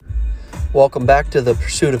Welcome back to the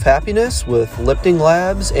Pursuit of Happiness with Lifting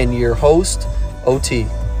Labs and your host, OT.